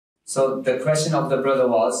So the question of the brother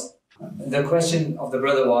was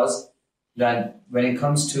that when it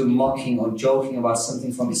comes to mocking or joking about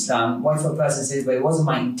something from Islam, what if a person says, but it wasn't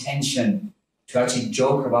my intention to actually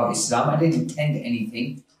joke about Islam, I didn't intend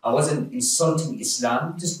anything, I wasn't insulting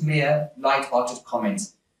Islam, just mere light-hearted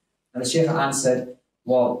comments. And the Sheikh answered,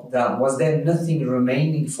 well, was there nothing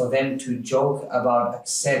remaining for them to joke about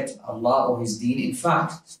except Allah or His Deen? In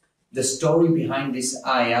fact, the story behind this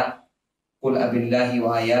ayah, قُلْ أَبِاللَّهِ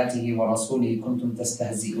وَآيَاتِهِ وَرَسُولِهِ كُنْتُمْ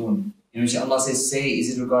تَسْتَهْزِئُونَ, in which Allah says, say,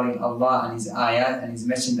 is it regarding Allah and His ayah and His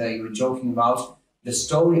messenger that you were joking about? The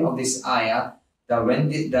story of this ayah, that when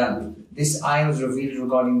this ayah was revealed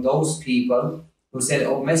regarding those people who said,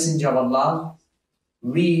 oh Messenger of Allah,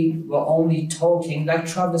 we were only talking like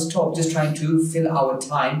travelers talk, just trying to fill our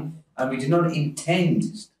time, and we did not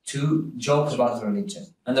intend to joke about the religion.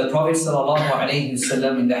 And the Prophet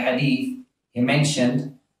ﷺ in the hadith, he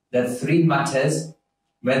mentioned that 3 matters,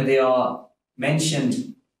 when they are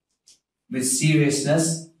mentioned with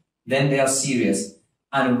seriousness, then they are serious.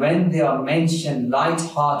 And when they are mentioned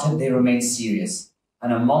light-hearted, they remain serious.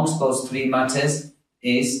 And amongst those 3 matters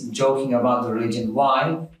is joking about the religion.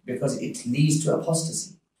 Why? Because it leads to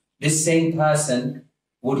apostasy. This same person,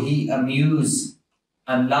 would he amuse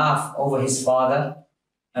and laugh over his father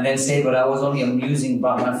and then say, but I was only amusing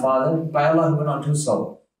about my father? By Allah, he will not do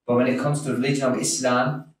so. But when it comes to the religion of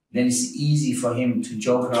Islam, then it's easy for him to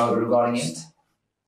joke around regarding it.